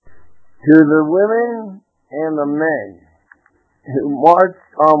To the women and the men who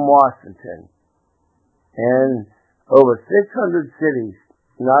marched on Washington and over 600 cities,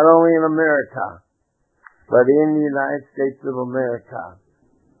 not only in America, but in the United States of America,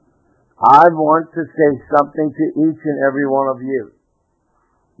 I want to say something to each and every one of you.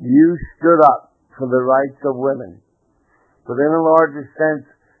 You stood up for the rights of women. But in a larger sense,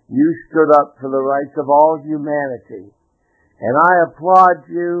 you stood up for the rights of all humanity. And I applaud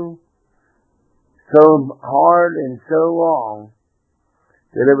you so hard and so long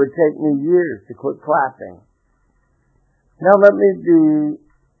that it would take me years to quit clapping. Now let me be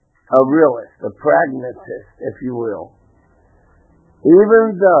a realist, a pragmatist, if you will.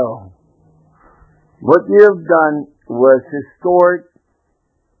 Even though what you have done was historic,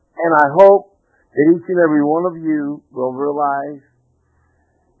 and I hope that each and every one of you will realize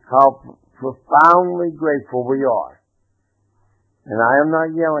how profoundly grateful we are. And I am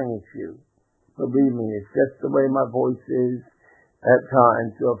not yelling at you. Believe me, it's just the way my voice is at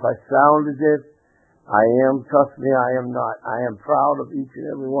times. So if I sound as if I am, trust me, I am not. I am proud of each and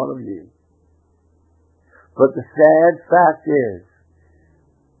every one of you. But the sad fact is,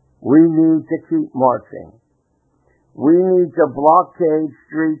 we need to keep marching. We need to blockade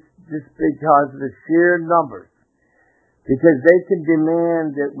streets just because of the sheer numbers. Because they can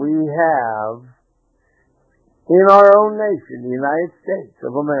demand that we have, in our own nation, the United States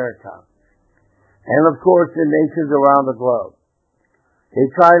of America, and of course in nations around the globe, they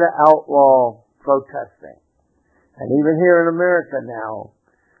try to outlaw protesting. And even here in America now,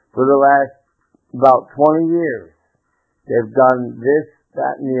 for the last about 20 years, they've done this,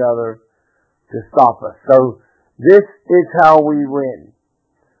 that, and the other to stop us. So this is how we win.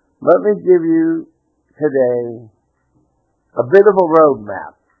 Let me give you today a bit of a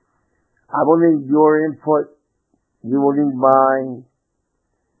roadmap. I will need your input. You will need mine.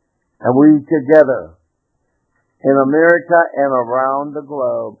 And we together, in America and around the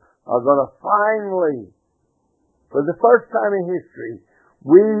globe, are going to finally, for the first time in history,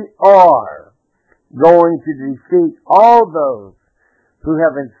 we are going to defeat all those who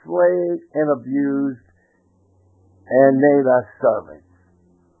have enslaved and abused and made us servants.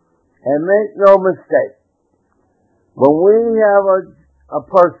 And make no mistake, when we have a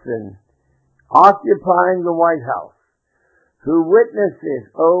person occupying the White House who witnesses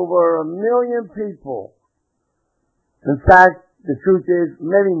over 1 million people, in fact, the truth is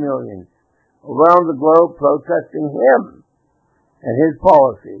many millions around the globe protesting him and his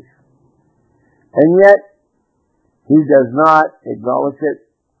policies, and yet he does not acknowledge it.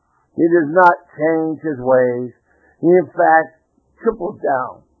 He does not change his ways. He, in fact, triples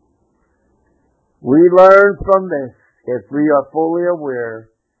down. We learn from this, if we are fully aware,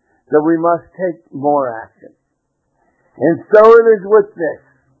 that we must take more action. And so it is with this,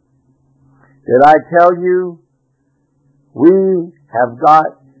 that I tell you, we have got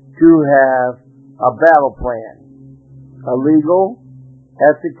to have a battle plan. A legal,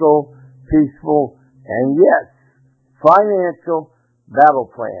 ethical, peaceful, and yes, financial battle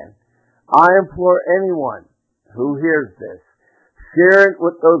plan. I implore anyone who hears this, share it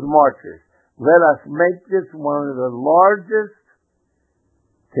with those marchers. Let us make this one of the largest,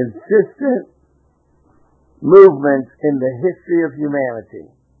 consistent movements in the history of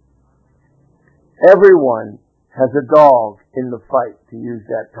humanity. Everyone has a dog in the fight, to use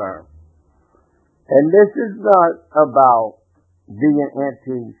that term. And this is not about being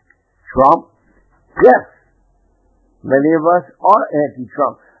anti-Trump. Yes, many of us are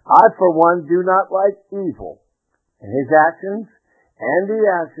anti-Trump. I, for one, do not like evil. And his actions and the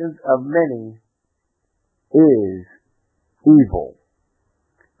actions of many is evil.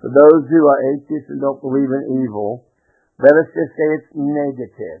 For those who are atheists and don't believe in evil, let us just say it's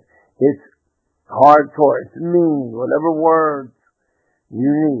negative. It's hardcore. It's mean. Whatever words you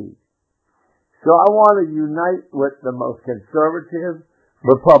need. So I want to unite with the most conservative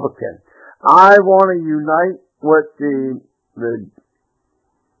Republican. I want to unite with the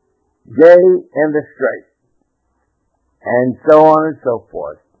gay and the straight. And so on and so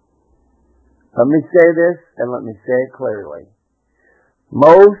forth. Let me say this, and let me say it clearly.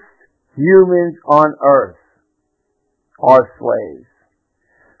 Most humans on earth are slaves.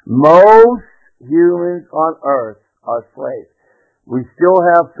 Most humans on earth are slaves. We still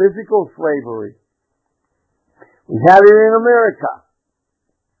have physical slavery. We have it in America.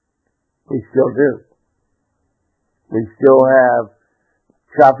 We still do. We still have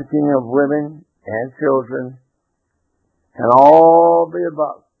trafficking of women and children and all the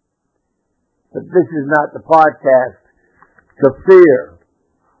above. But this is not the podcast to fear.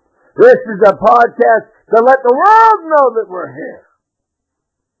 This is a podcast to let the world know that we're here.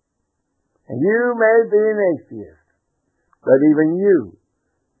 And you may be an atheist, but even you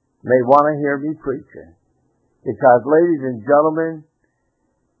may want to hear me preaching. Because, ladies and gentlemen,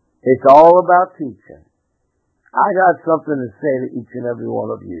 it's all about teaching. I got something to say to each and every one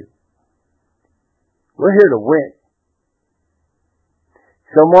of you. We're here to win.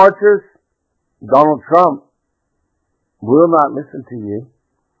 So, marchers, Donald Trump will not listen to you.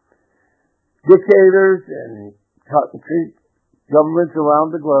 Dictators and country governments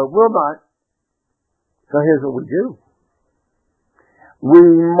around the globe will not. So here's what we do. We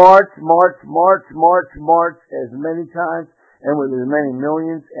march as many times and with as many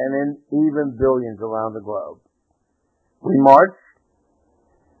millions and even billions around the globe. We march,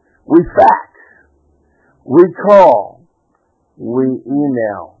 we fax, we call, we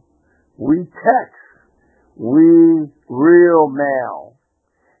email, we text, we real mail,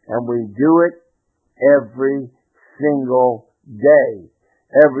 and we do it every single day,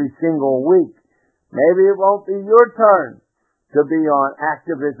 every single week. Maybe it won't be your turn to be on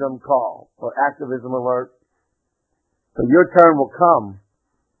activism call or activism alert, but your turn will come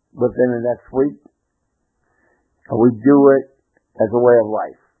within the next week. And we do it as a way of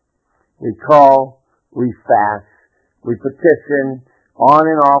life. We call, we fast, we petition, on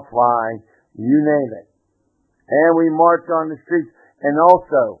and offline, you name it. And we march on the streets. And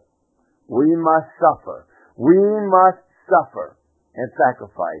also, we must suffer. We must suffer and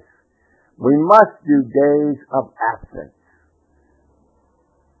sacrifice. We must do days of absence,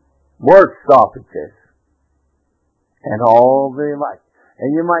 work stoppages, and all the like.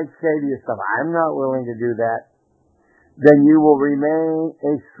 And you might say to yourself, I'm not willing to do that. Then you will remain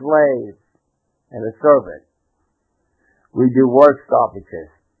a slave and a servant. We do work stoppages.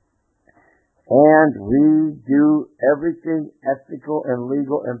 And we do everything ethical and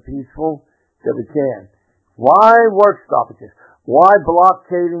legal and peaceful that we can. Why work stoppages? Why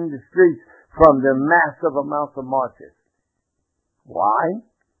blockading the streets from the massive amounts of marches? Why?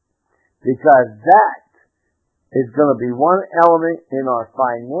 Because that is going to be one element in our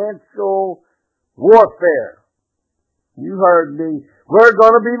financial warfare. You heard me. We're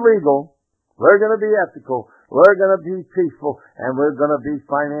going to be legal. We're going to be ethical. We're going to be peaceful. And we're going to be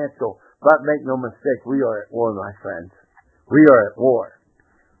financial. But make no mistake, we are at war, my friends. We are at war.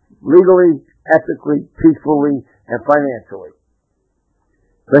 Legally, ethically, peacefully, and financially.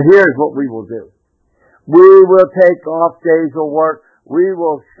 But here's what we will do. We will take off days of work. We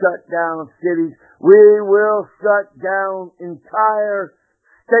will shut down cities. We will shut down entire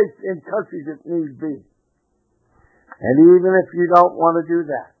states and countries if need be. And even if you don't want to do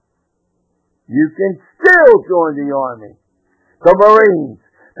that, you can still join the Army, the Marines,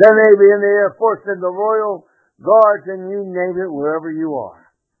 the Navy, and the Air Force, and the Royal Guards, and you name it, wherever you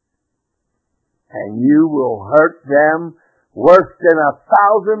are. And you will hurt them worse than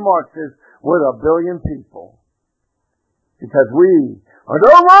 1,000 marches with 1 billion people. Because we are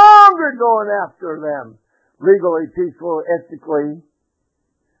no longer going after them legally, peacefully, ethically.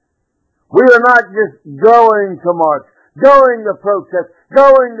 We are not just going to march, going to protest,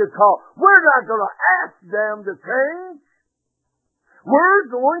 going to call. We're not going to ask them to change. We're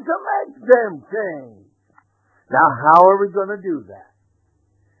going to make them change. Now, how are we going to do that?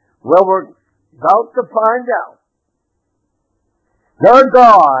 Well, we're about to find out. Their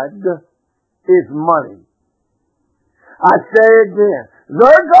God is money. I say again,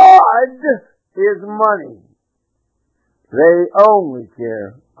 their God is money. They only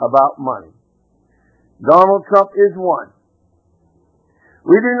care about money. Donald Trump is one.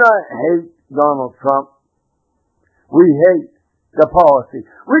 We do not hate Donald Trump. We hate the policy.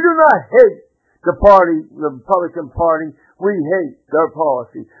 We do not hate the party, the Republican Party. We hate their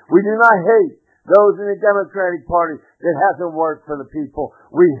policy. We do not hate those in the Democratic Party that hasn't worked for the people.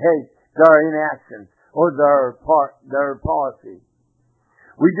 We hate their inactions or their policy.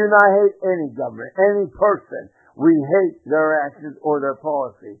 We do not hate any government, any person. We hate their actions or their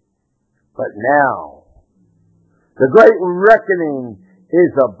policy. But now, the great reckoning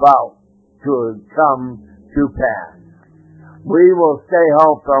is about to come to pass. We will stay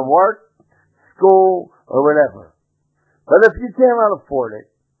home from work, school, or whatever. But if you cannot afford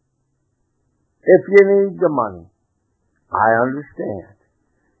it, if you need the money, I understand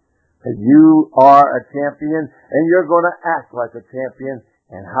that you are a champion and you're going to act like a champion.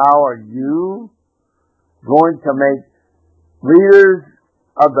 And how are you going to make leaders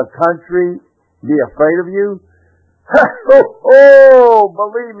of the country be afraid of you? Oh,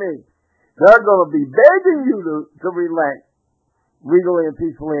 believe me, they're going to be begging you to relent legally and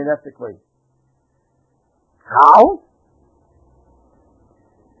peacefully and ethically. How?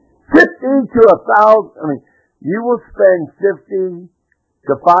 50 to 1,000. I mean, you will spend 50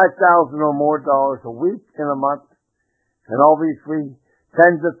 to $5,000 or more dollars a week in a month, and obviously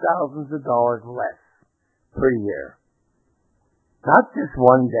tens of thousands of dollars less per year. Not just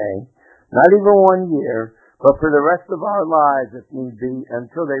one day, not even 1 year, but for the rest of our lives if need be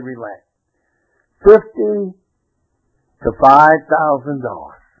until they relent. $50,000 to $5,000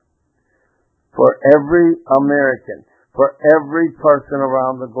 for every American, for every person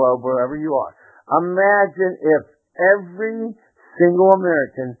around the globe, wherever you are. Imagine if every single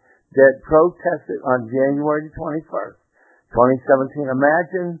American that protested on January 21st, 2017,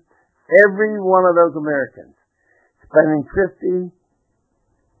 imagine every one of those Americans spending $50,000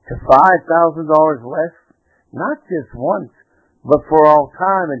 to $5,000 less, not just once, but for all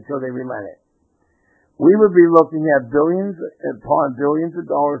time until they relent it. We would be looking at billions upon billions of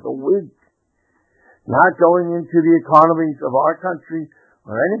dollars a week, not going into the economies of our country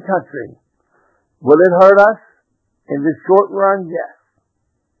or any country. Will it hurt us? In the short run, yes.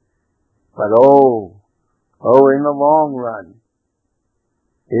 But in the long run,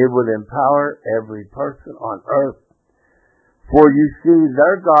 it would empower every person on earth. For you see,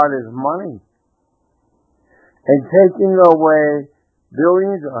 their God is money. And taking away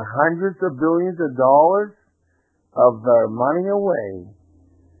billions or hundreds of billions of dollars of their money away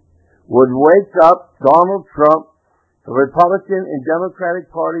would wake up Donald Trump, the Republican and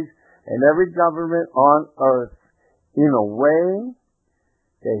Democratic parties, and every government on earth in a way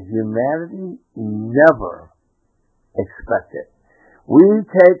that humanity never expected. We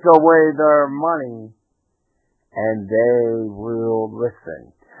take away their money and they will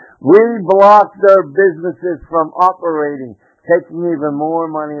listen. We block their businesses from operating, taking even more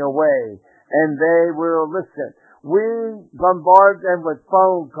money away, and they will listen. We bombard them with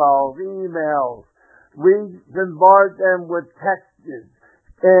phone calls, emails. We bombard them with texts,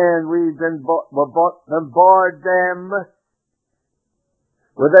 and we bombard them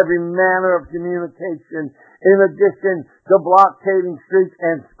with every manner of communication, in addition to blockading streets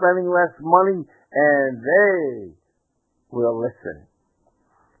and spending less money, and they will listen.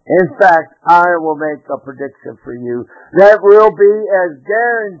 In fact, I will make a prediction for you that will be as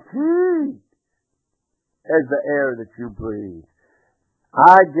guaranteed as the air that you breathe.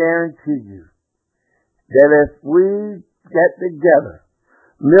 I guarantee you that if we get together,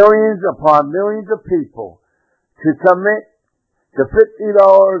 millions upon millions of people, to commit to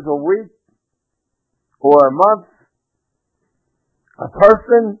 $50 a week or a month, a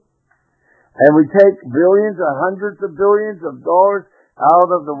person, and we take billions or hundreds of billions of dollars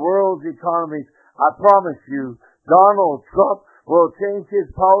out of the world's economies, I promise you, Donald Trump will change his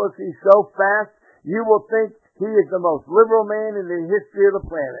policy so fast, you will think he is the most liberal man in the history of the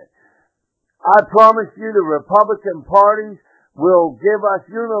planet. I promise you the Republican parties will give us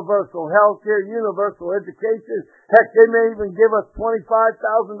universal health care, universal education. Heck, they may even give us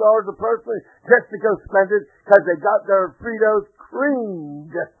 $25,000 a person just to go spend it because they got their Fritos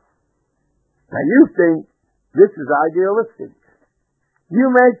creamed. Now you think this is idealistic. You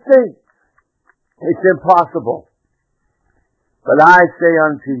may think it's impossible. But I say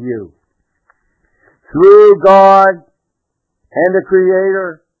unto you, through God and the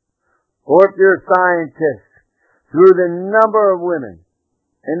Creator, or if you're a scientist, through the number of women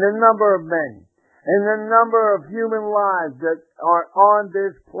and the number of men and the number of human lives that are on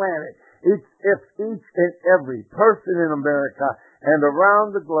this planet, if each and every person in America and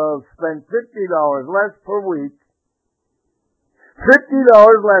around the globe spend $50 less per week,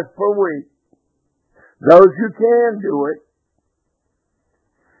 $50 less per week, those who can do it,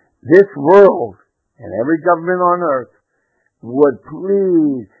 this world and every government on earth would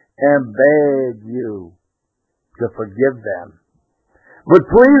please and beg you to forgive them, would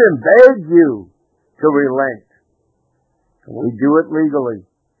plead and beg you to relent. We do it legally.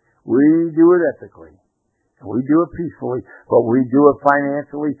 We do it ethically. We do it peacefully, but we do it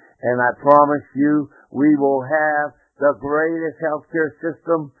financially, and I promise you we will have the greatest healthcare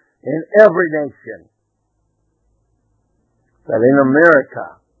system in every nation. That in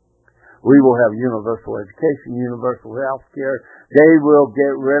America, we will have universal education, universal health care. They will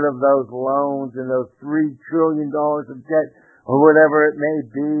get rid of those loans and those $3 trillion of debt or whatever it may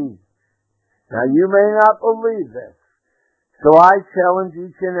be. Now, you may not believe this. So I challenge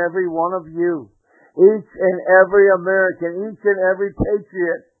each and every one of you, each and every American, each and every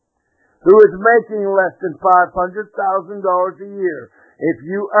patriot who is making less than $500,000 a year. If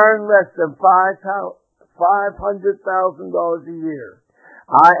you earn less than $500,000 a year,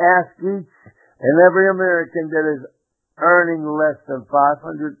 I ask each and every American that is earning less than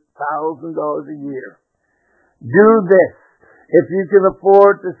 $500,000 a year, do this. If you can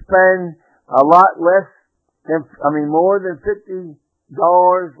afford to spend a lot less than, more than $50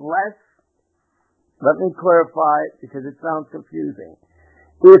 less. Let me clarify it because it sounds confusing.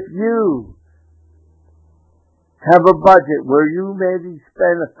 If you have a budget where you maybe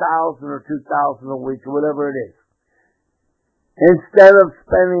spend $1,000 or $2,000 a week or whatever it is, instead of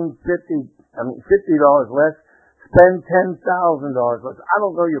spending $50 less, spend $10,000 less. I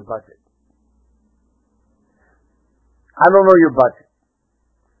don't know your budget.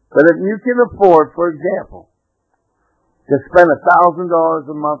 But if you can afford, for example, to spend $1,000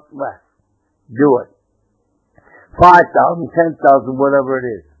 a month less, do it. $5,000, $10,000, whatever it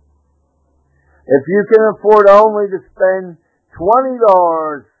is. If you can afford only to spend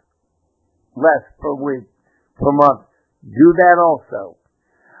 $20 less per week, per month, do that also.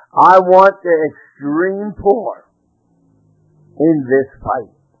 I want the extreme poor in this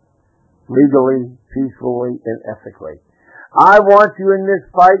fight, legally, peacefully, and ethically. I want you in this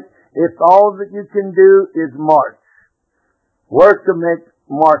fight if all that you can do is march. Work to make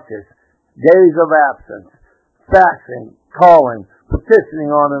marches, days of absence, faxing, calling,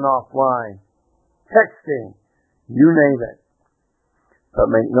 petitioning on and offline, texting, you name it. But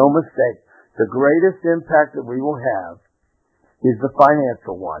make no mistake, the greatest impact that we will have is the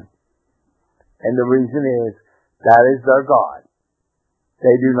financial one. And the reason is, that is their God.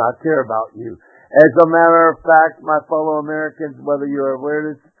 They do not care about you. As a matter of fact, my fellow Americans, whether you're aware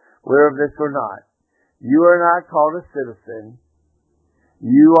of this or not, you are not called a citizen.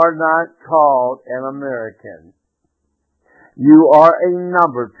 You are not called an American. You are a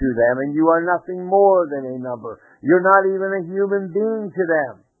number to them, and you are nothing more than a number. You're not even a human being to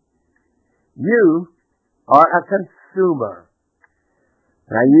them. You are a consumer.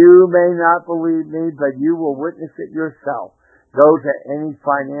 Now, you may not believe me, but you will witness it yourself. Go to any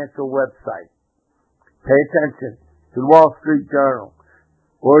financial website. Pay attention to the Wall Street Journal.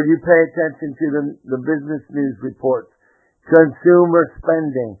 Or you pay attention to the business news reports. Consumer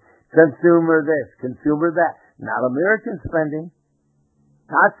spending. Consumer this. Consumer that. Not American spending.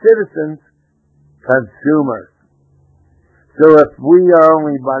 Not citizens. Consumers. So if we are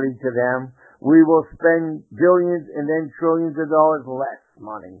only money to them, we will spend billions and then trillions of dollars less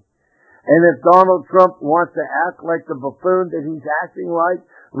money. And if Donald Trump wants to act like the buffoon that he's acting like,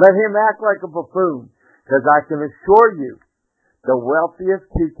 let him act like a buffoon. Because I can assure you, the wealthiest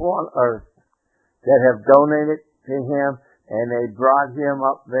people on earth that have donated to him and they brought him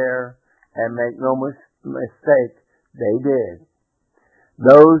up there, and make no mistake, they did.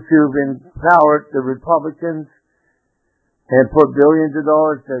 Those who've empowered the Republicans and put billions of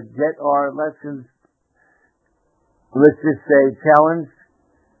dollars to get our elections, let's just say, challenged,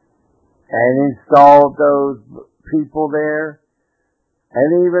 and installed those people there,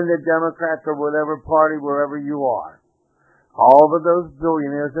 and even the Democrats or whatever party, wherever you are, all of those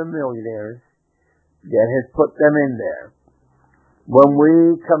billionaires and millionaires that has put them in there. When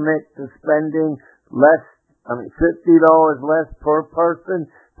we commit to spending $50 less per person,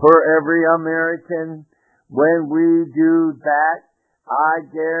 per every American, when we do that, I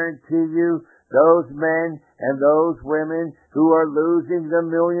guarantee you, those men and those women who are losing the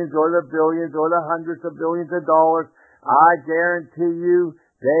millions or the billions or the hundreds of billions of dollars, I guarantee you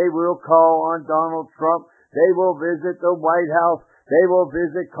they will call on Donald Trump. They will visit the White House. They will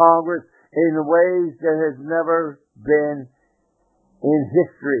visit Congress in ways that has never been in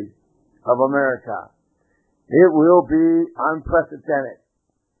history of America. It will be unprecedented.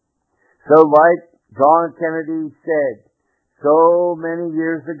 So like John Kennedy said so many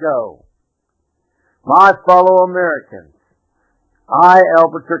years ago, my fellow Americans, I,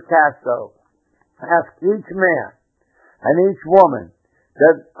 Albert Castro, ask each man and each woman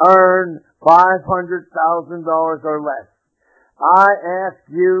that earn $500,000 or less, I ask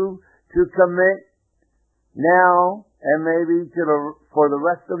you to commit now and maybe for the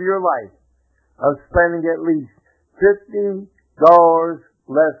rest of your life of spending at least $50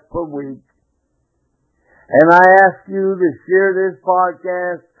 less per week. And I ask you to share this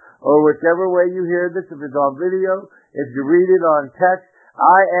podcast or whichever way you hear this, if it's on video, if you read it on text,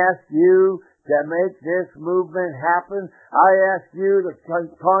 I ask you to make this movement happen. I ask you to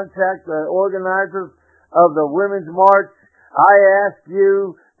contact the organizers of the Women's March. I ask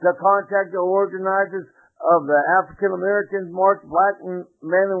you to contact the organizers of the African American March, Black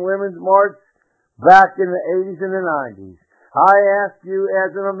Men and Women's March back in the 80s and the 90s. I ask you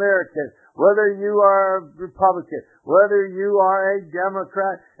as an American, whether you are a Republican, whether you are a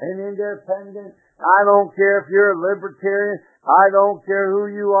Democrat, an independent, I don't care if you're a libertarian, I don't care who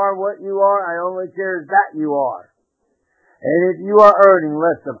you are, what you are, I only care that you are. And if you are earning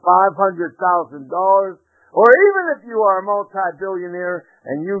less than $500,000, or even if you are a multi-billionaire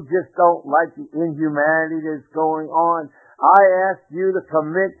and you just don't like the inhumanity that's going on, I ask you to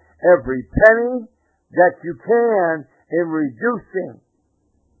commit every penny that you can in reducing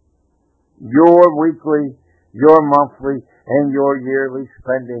your weekly, your monthly, and your yearly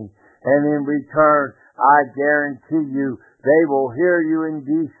spending. And in return, I guarantee you, they will hear you in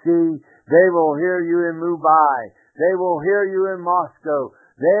D.C., they will hear you in Mumbai, they will hear you in Moscow,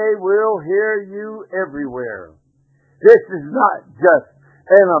 they will hear you everywhere. This is not just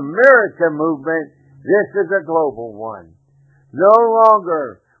an American movement, this is a global one. No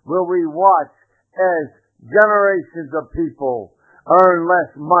longer will we watch as generations of people earn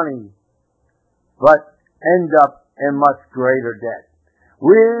less money, but end up in much greater debt.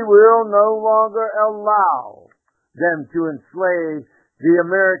 We will no longer allow them to enslave the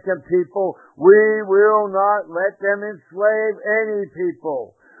American people. We will not let them enslave any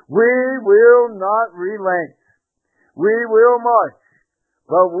people. We will not relent. We will march,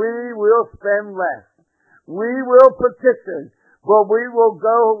 but we will spend less. We will petition, but we will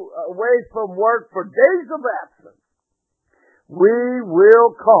go away from work for days of absence. We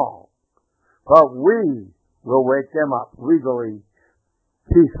will call, but we will wake them up legally,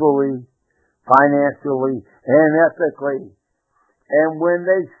 peacefully, financially, and ethically. And when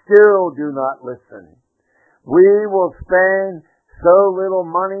they still do not listen, we will spend so little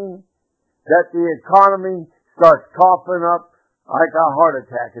money that the economy starts coughing up like a heart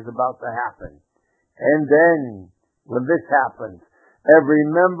attack is about to happen. And then, when this happens, every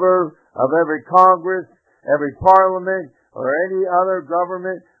member of every Congress, every parliament, or any other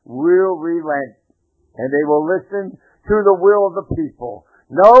government will relent. And they will listen to the will of the people.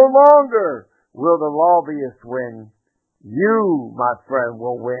 No longer will the lobbyists win. You, my friend,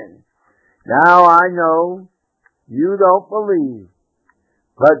 will win. Now I know you don't believe,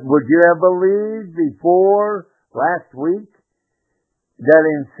 but would you have believed before last week that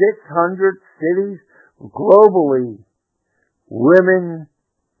in 600 cities globally, women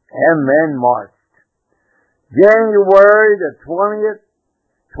and men marched? January the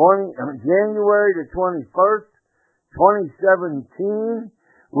 21st, 2017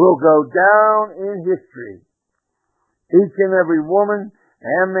 will go down in history. Each and every woman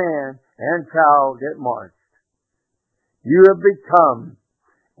and man and child that marched. You have become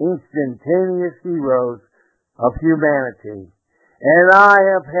instantaneous heroes of humanity. And I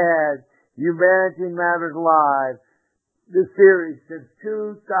have had Humanity Matters Live, the series, since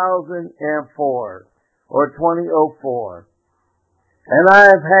 2004 or 2004. And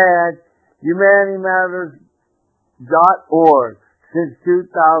I have had HumanityMatters.org since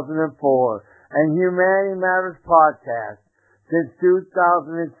 2004. And Humanity Matters Podcast since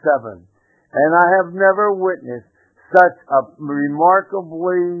 2007. And I have never witnessed such a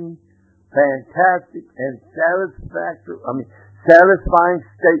remarkably fantastic and satisfying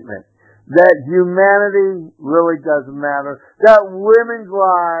statement that humanity really does matter, that women's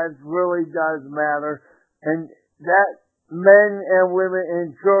lives really does matter, and that men and women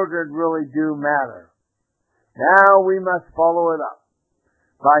and children really do matter. Now we must follow it up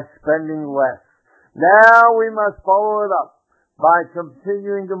by spending less. Now we must follow it up by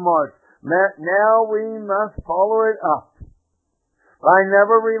continuing to march. Now we must follow it up by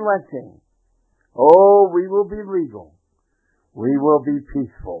never relenting. Oh, we will be legal. We will be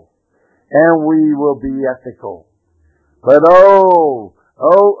peaceful. And we will be ethical. But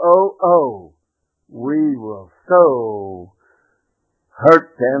we will so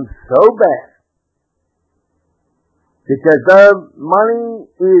hurt them so bad. Because their money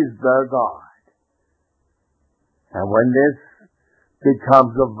is their God. And when this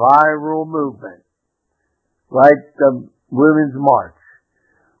becomes a viral movement, like the Women's March,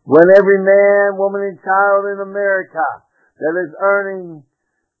 when every man, woman, and child in America that is earning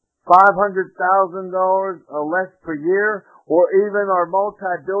 $500,000 or less per year, or even are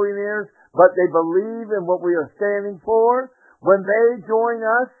multi-billionaires, but they believe in what we are standing for, when they join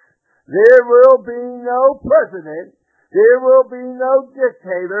us, there will be no president, there will be no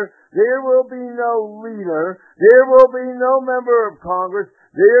dictator, there will be no leader, there will be no member of Congress,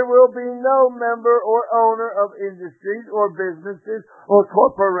 there will be no member or owner of industries or businesses or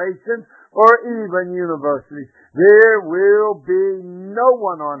corporations or even universities. There will be no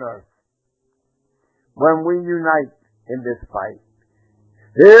one on earth when we unite in this fight.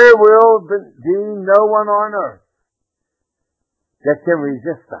 There will be no one on earth that can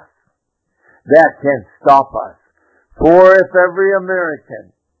resist us, that can stop us. For if every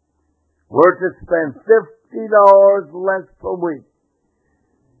American were to spend $50 less per week,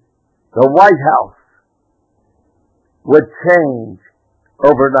 the White House would change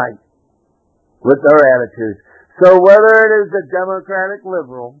overnight with their attitudes. So whether it is a Democratic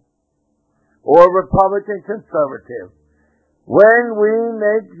liberal or Republican conservative, When we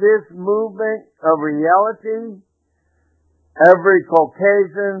make this movement a reality, every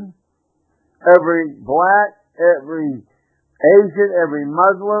Caucasian, every black, every Asian, every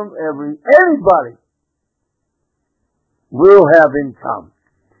Muslim, anybody will have income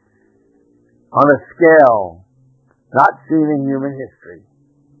on a scale not seen in human history.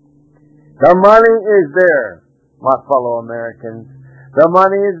 The money is there, my fellow Americans. The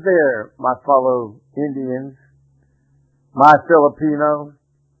money is there, my fellow Indians, my Filipinos,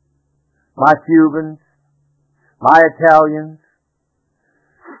 my Cubans, my Italians,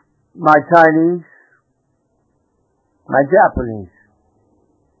 my Chinese, my Japanese,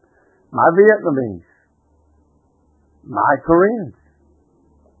 my Vietnamese, my Koreans,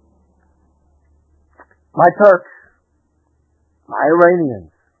 my Turks, my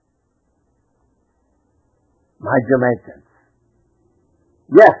Iranians, my Jamaicans,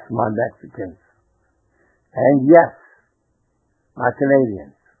 yes, my Mexicans, and yes, my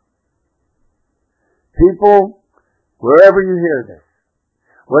Canadians. People, wherever you hear this,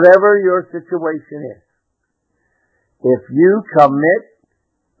 whatever your situation is, if you commit,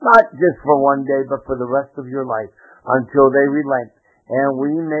 not just for one day, but for the rest of your life, until they relent, and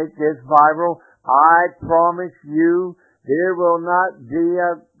we make this viral, I promise you there will not be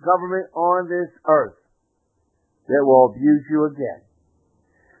a government on this earth that will abuse you again.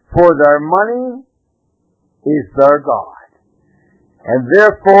 For their money is their God. And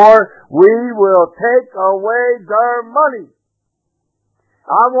therefore, we will take away their money.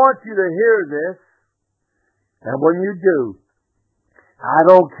 I want you to hear this. And when you do, I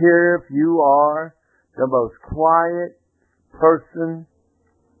don't care if you are the most quiet person,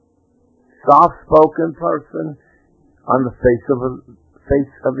 soft-spoken person on the face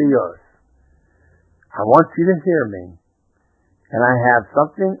of the earth. I want you to hear me. And I have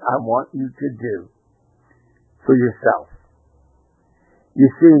something I want you to do for yourself. You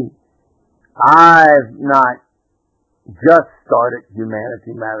see, I've not just started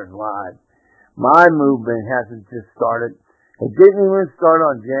Humanity Matters Live. My movement hasn't just started. It didn't even start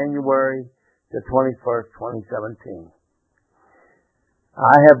on January the 21st, 2017.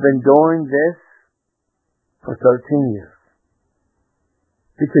 I have been doing this for 13 years.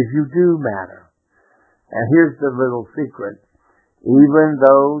 Because you do matter. And here's the little secret. Even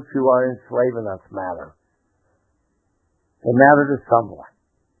those who are enslaving us matter. They matter to someone.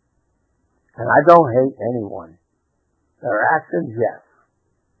 And I don't hate anyone. Their actions, yes.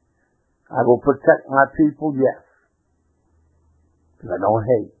 I will protect my people, yes. Because I don't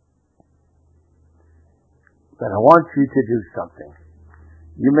hate. But I want you to do something.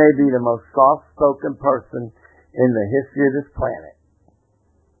 You may be the most soft-spoken person in the history of this planet.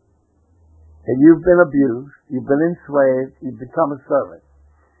 And you've been abused, you've been enslaved, you've become a servant.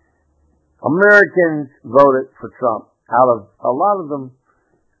 Americans voted for Trump a lot of them,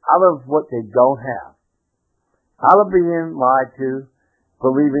 out of what they don't have. Out of being lied to,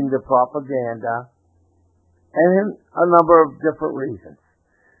 believing the propaganda, and a number of different reasons.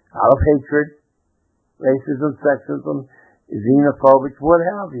 Out of hatred, racism, sexism, xenophobic, what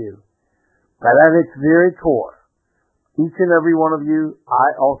have you. But at its very core, each and every one of you,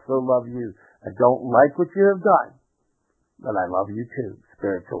 I also love you. I don't like what you have done, but I love you too,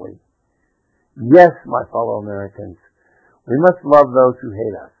 spiritually. Yes, my fellow Americans, we must love those who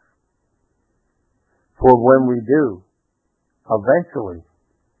hate us. For when we do, eventually,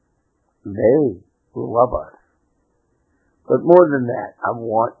 they will love us. But more than that, I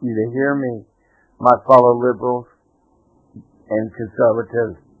want you to hear me, my fellow liberals and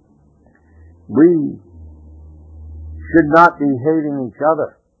conservatives. We should not be hating each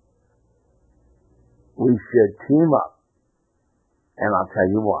other. We should team up. And I'll tell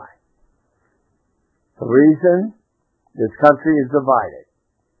you why. The reason this country is divided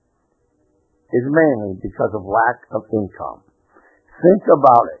is mainly because of lack of income. Think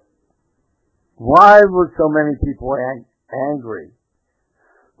about it. Why were so many people angry?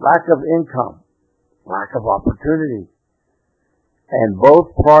 Lack of income, lack of opportunity. And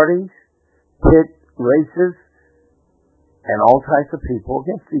both parties pit races and all types of people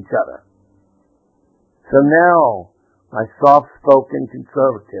against each other. So now, my soft-spoken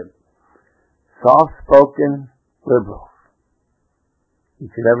conservative, soft-spoken liberals,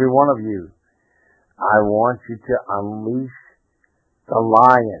 each and every one of you, I want you to unleash the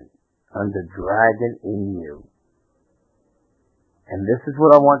lion and the dragon in you. And this is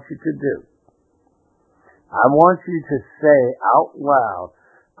what I want you to do. I want you to say out loud,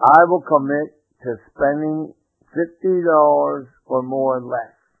 I will commit to spending $50 or more or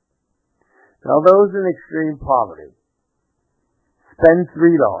less. Now those in extreme poverty, spend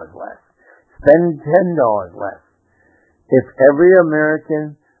 $3 less. Spend $10 less. if every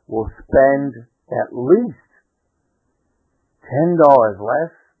American will spend at least $10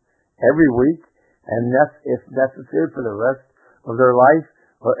 less every week, and that's if necessary for the rest of their life,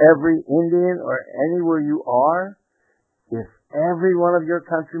 or every Indian or anywhere you are, if every one of your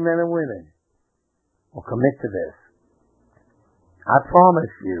countrymen and women will commit to this, I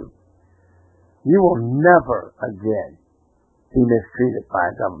promise you, you will never again be mistreated by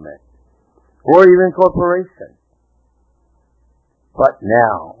a government or even corporation. But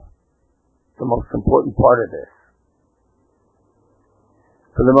now, the most important part of this,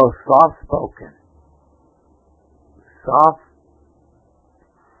 for the most soft-spoken, soft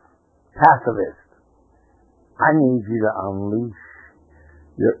pacifist, I need you to unleash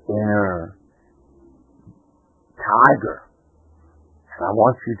your inner tiger. And I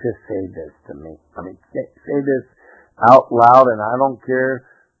want you to say this to me. Say this out loud, and I don't care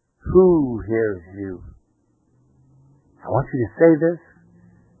who hears you. I want you to say this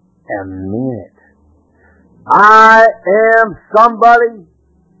and mean it. I am somebody,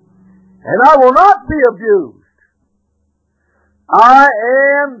 and I will not be abused. I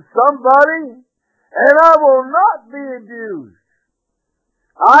am somebody, and I will not be abused.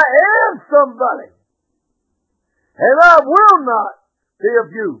 I am somebody, and I will not be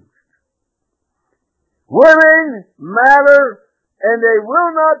abused. Women matter, and they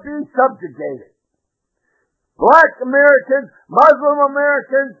will not be subjugated. Black Americans, Muslim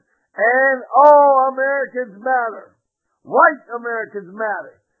Americans, and all Americans matter. White Americans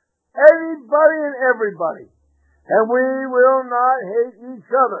matter. Anybody and everybody. And we will not hate each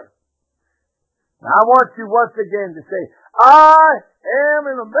other. Now, I want you once again to say, I am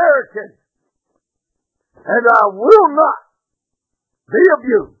an American, and I will not be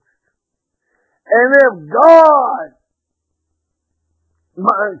abused. And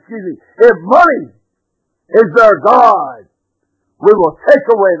if money is their God, we will take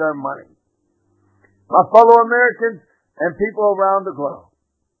away their money. My fellow Americans and people around the globe,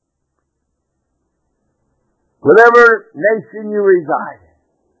 whatever nation you reside in,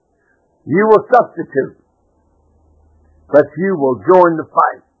 you will substitute, but you will join the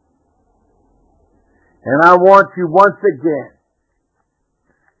fight. And I want you once again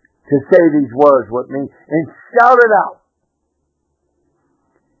to say these words with me and shout it out.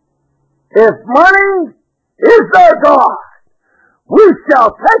 If money is their God, we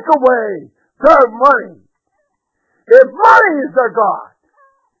shall take away their money. If money is their God,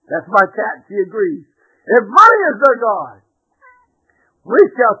 that's my cat, she agrees. If money is their God, we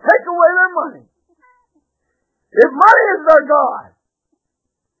shall take away their money. If money is their God,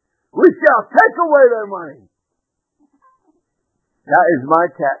 we shall take away their money. That is my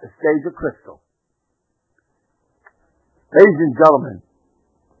cat, the stage of crystal. Ladies and gentlemen,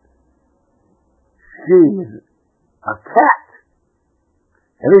 she is a cat.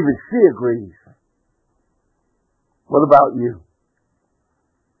 And even she agrees. What about you?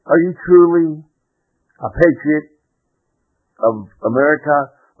 Are you truly a patriot of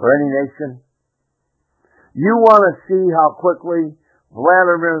America or any nation? You want to see how quickly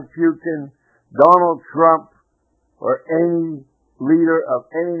Vladimir Putin, Donald Trump, or any leader of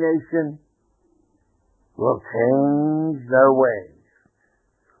any nation will change their ways.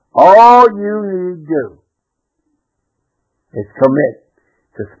 All you need to do is commit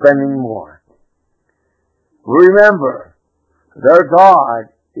to spending more. Remember, their God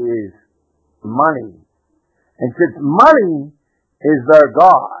is money. And since money is their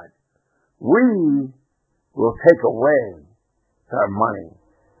God, we will take away their money.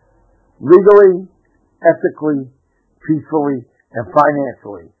 Legally, ethically, peacefully, and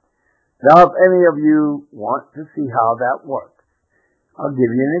financially. Now, if any of you want to see how that works, I'll give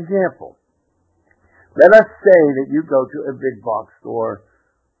you an example. Let us say that you go to a big box store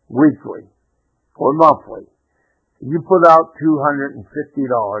weekly or monthly. You put out $250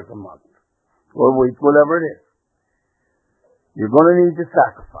 a month or a week, whatever it is. You're going to need to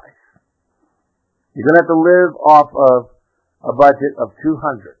sacrifice. You're going to have to live off of a budget of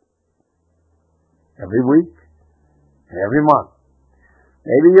 $200 every week and every month.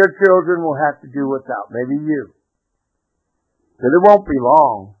 Maybe your children will have to do without. Maybe you. But it won't be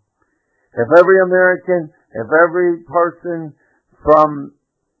long. If every American, if every person from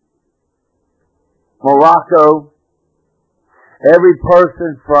Morocco, every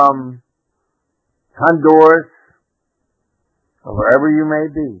person from Honduras, or wherever you may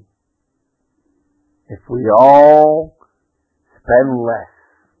be, if we all spend less,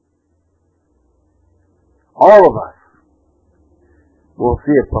 all of us will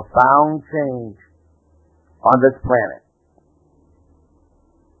see a profound change on this planet.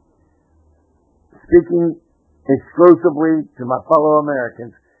 Speaking exclusively to my fellow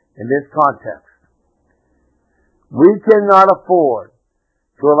Americans in this context. We cannot afford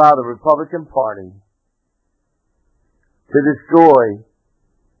to allow the Republican Party to destroy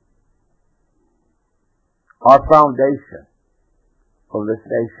our foundation of this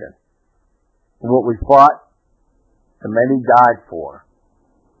nation, what we fought and many died for,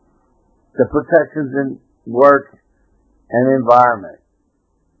 the protections in work and environment,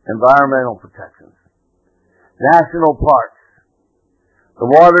 environmental protections, national parks, the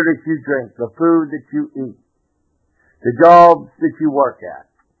water that you drink, the food that you eat, the jobs that you work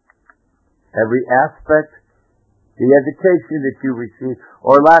at, every aspect, the education that you receive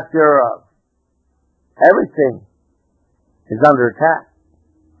or lack thereof, everything is under attack.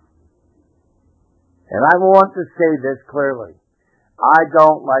 And I want to say this clearly. I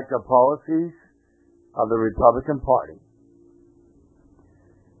don't like the policies of the Republican Party.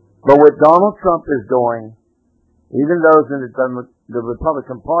 But what Donald Trump is doing, even those in the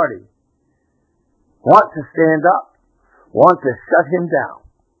Republican Party want to stand up, want to shut him down.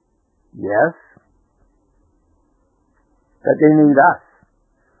 Yes, that they need us.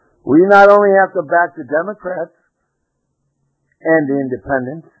 We not only have to back the Democrats and the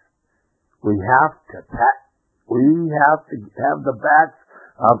independents, we have to have the backs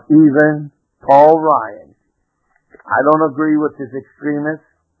of even Paul Ryan. I don't agree with his extremist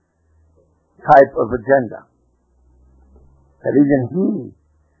type of agenda. That even he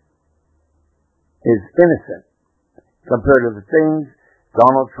is innocent compared to the things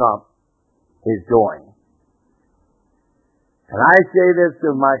Donald Trump is doing. And I say this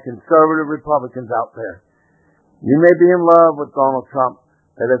to my conservative Republicans out there. You may be in love with Donald Trump,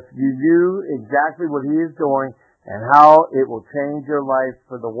 but if you do exactly what he is doing and how it will change your life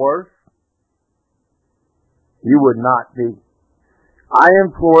for the worse, you would not be. I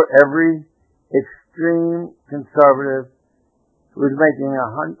implore every extreme conservative who is making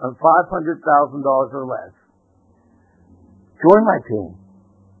 $500,000 or less, join my team.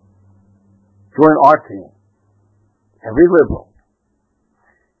 Join our team. Every liberal.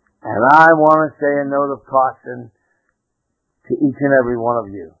 And I want to say a note of caution to each and every one of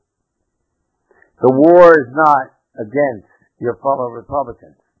you. The war is not against your fellow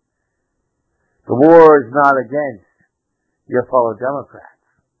Republicans. The war is not against your fellow Democrats.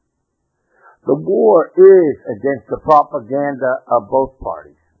 The war is against the propaganda of both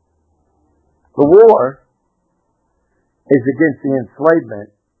parties. The war is against the enslavement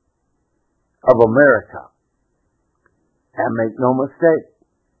of America. And make no mistake,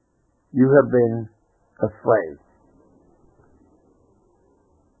 you have been a slave.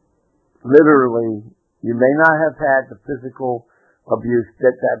 Literally, you may not have had the physical abuse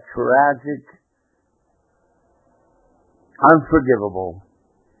that tragic, unforgivable,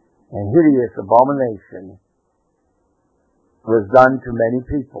 and hideous abomination was done to many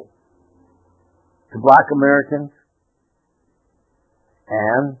people. To black Americans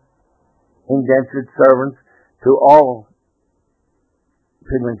and indentured servants, to all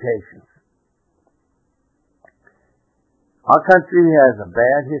pigmentations. Our country has a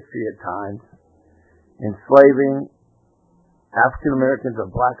bad history at times, enslaving African Americans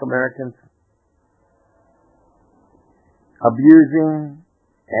and black Americans, abusing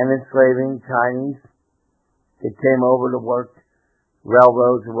and enslaving Chinese that came over to work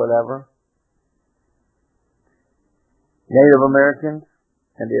railroads or whatever, Native Americans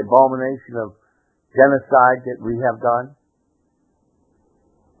and the abomination of genocide that we have done.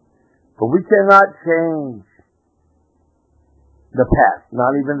 But we cannot change the past,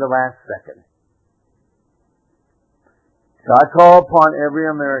 not even the last second. So I call upon every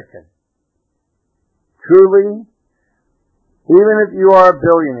American, truly, even if you are a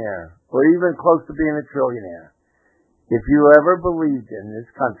billionaire or even close to being a trillionaire, if you ever believed in this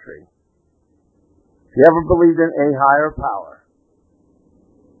country, if you ever believed in a higher power,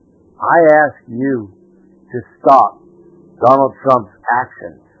 I ask you to stop Donald Trump's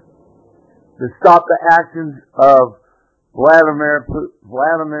actions, to stop the actions of Vladimir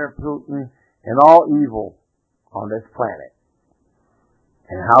Putin and all evil on this planet.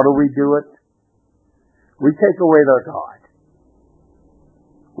 And how do we do it? We take away their God.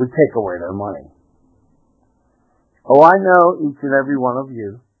 We take away their money. Oh, I know each and every one of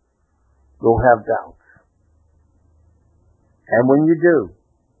you will have doubts. And when you do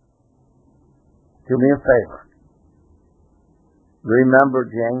me a favor.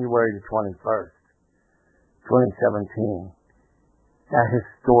 Remember January the 21st, 2017, that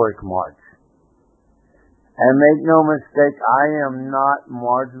historic march. And make no mistake, I am not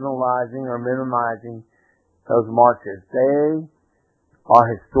marginalizing or minimizing those marches. They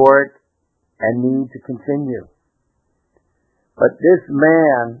are historic and need to continue. But this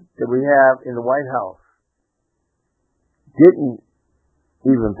man that we have in the White House didn't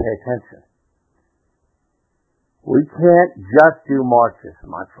even pay attention. We can't just do marches,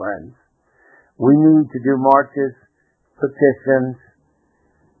 my friends. We need to do marches, petitions.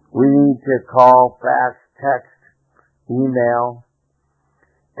 We need to call, fax, text, email,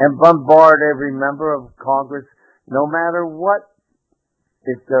 and bombard every member of Congress, no matter what,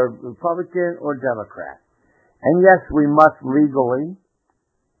 if they're Republican or Democrat. And yes, we must legally,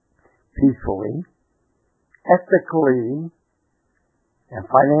 peacefully, ethically, and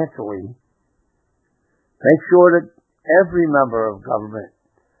financially make sure that every member of government,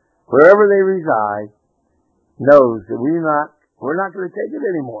 wherever they reside, knows that we're not going to take it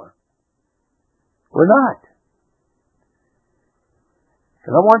anymore. We're not.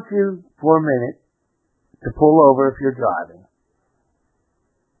 And I want you for a minute to pull over if you're driving.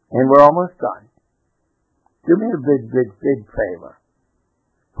 And we're almost done. Do me a big favor.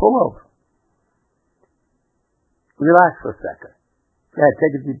 Pull over. Relax for a second. Yeah,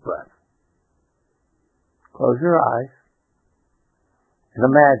 take a deep breath. Close your eyes. And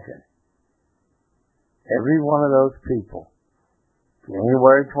imagine every one of those people,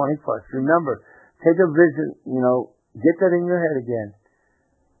 January 21st. Remember, take a vision, get that in your head again.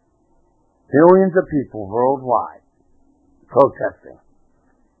 Millions of people worldwide protesting.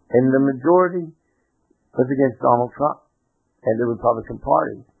 And the majority was against Donald Trump and the Republican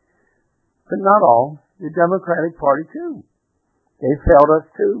Party. But not all. The Democratic Party, too. They failed us,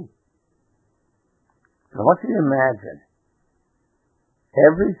 too. So I want you to imagine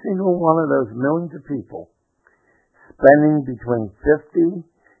every single one of those millions of people spending between $50,000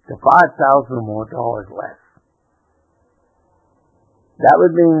 to $5,000 more dollars less. That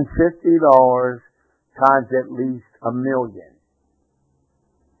would mean $50 times at least $1 million.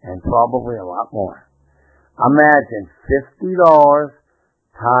 And probably a lot more. Imagine $50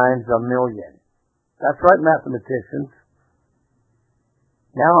 times $1 million. That's right, mathematicians.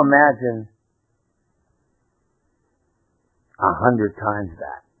 Now imagine 100 times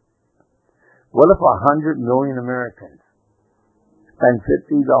that. What if 100 million Americans spend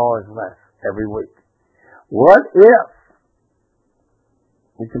 $50 less every week? What if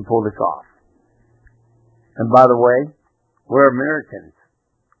we can pull this off? And by the way, we're Americans.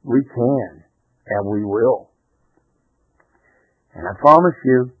 We can, and we will. And I promise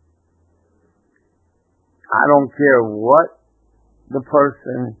you, I don't care what the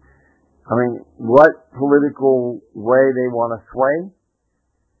person, what political way they want to sway.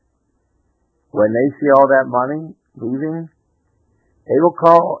 When they see all that money leaving, they will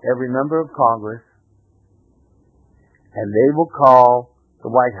call every member of Congress, and they will call the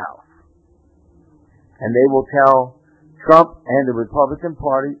White House. And they will tell Trump and the Republican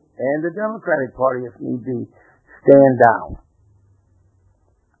Party and the Democratic Party, if need be, stand down.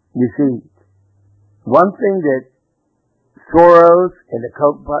 You see, one thing that Soros and the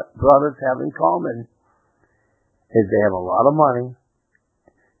Koch brothers have in common is they have a lot of money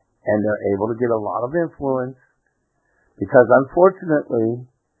and they're able to get a lot of influence because unfortunately,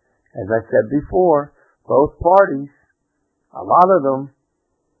 as I said before, both parties, a lot of them,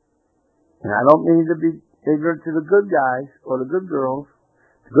 and I don't mean to be ignorant to the good guys or the good girls,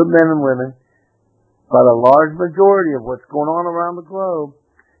 the good men and women, but a large majority of what's going on around the globe,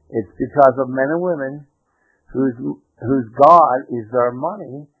 it's because of men and women whose God is their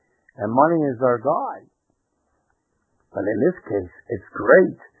money, and money is their God. But in this case, it's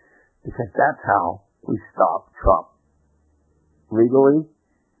great, because that's how we stop Trump. Legally,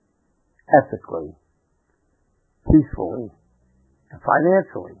 ethically, peacefully, and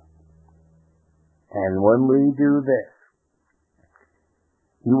financially. And when we do this,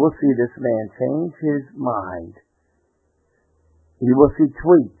 you will see this man change his mind. You will see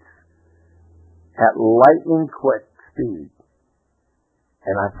tweets at lightning quick speed.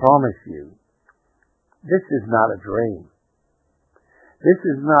 And I promise you, this is not a dream. This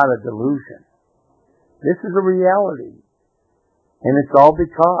is not a delusion. This is a reality. And it's all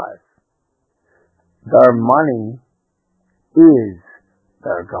because their money is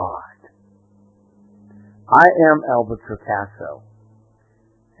their God. I am Albert Tricasso.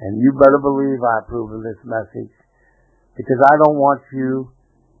 And you better believe I approve of this message because I don't want you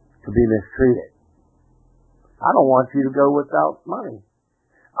to be mistreated. I don't want you to go without money.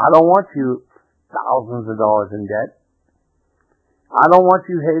 I don't want you thousands of dollars in debt. I don't want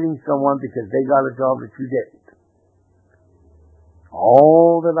you hating someone because they got a job that you didn't.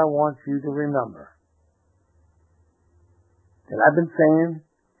 All that I want you to remember that I've been saying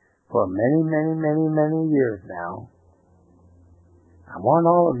for many years now, I want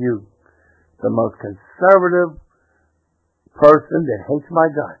all of you, the most conservative person that hates my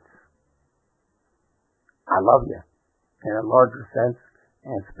guts, I love you in a larger sense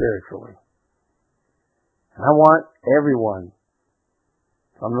and spiritually. And I want everyone,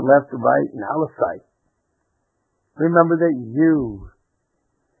 from the left to right and out of sight, remember that you,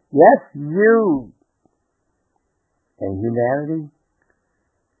 yes, you, and humanity,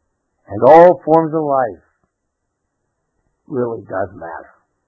 and all forms of life really does matter.